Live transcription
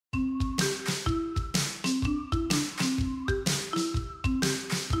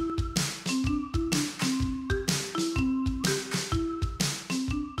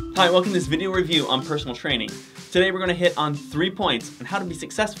Hi, welcome to this video review on personal training. Today we're going to hit on 3 points on how to be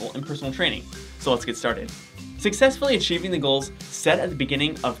successful in personal training. So let's get started. Successfully achieving the goals set at the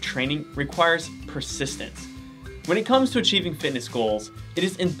beginning of training requires persistence. When it comes to achieving fitness goals, it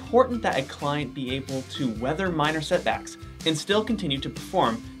is important that a client be able to weather minor setbacks and still continue to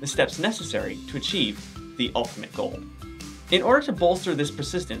perform the steps necessary to achieve the ultimate goal. In order to bolster this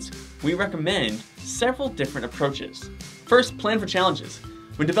persistence, we recommend several different approaches. First, plan for challenges.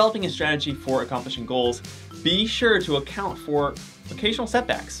 When developing a strategy for accomplishing goals, be sure to account for occasional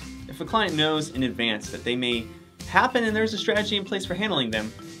setbacks. If a client knows in advance that they may happen and there's a strategy in place for handling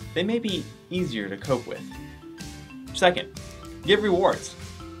them, they may be easier to cope with. Second, give rewards.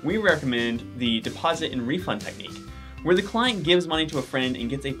 We recommend the deposit and refund technique, where the client gives money to a friend and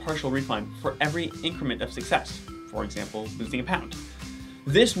gets a partial refund for every increment of success, for example, losing a pound.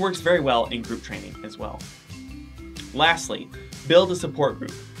 This works very well in group training as well. Lastly, build a support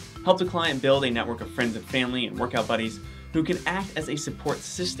group. Help the client build a network of friends and family and workout buddies who can act as a support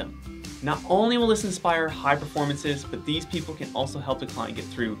system. Not only will this inspire high performances, but these people can also help the client get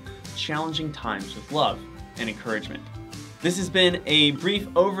through challenging times with love and encouragement. This has been a brief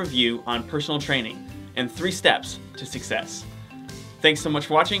overview on personal training and 3 steps to success. Thanks so much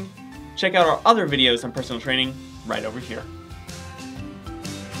for watching. Check out our other videos on personal training right over here.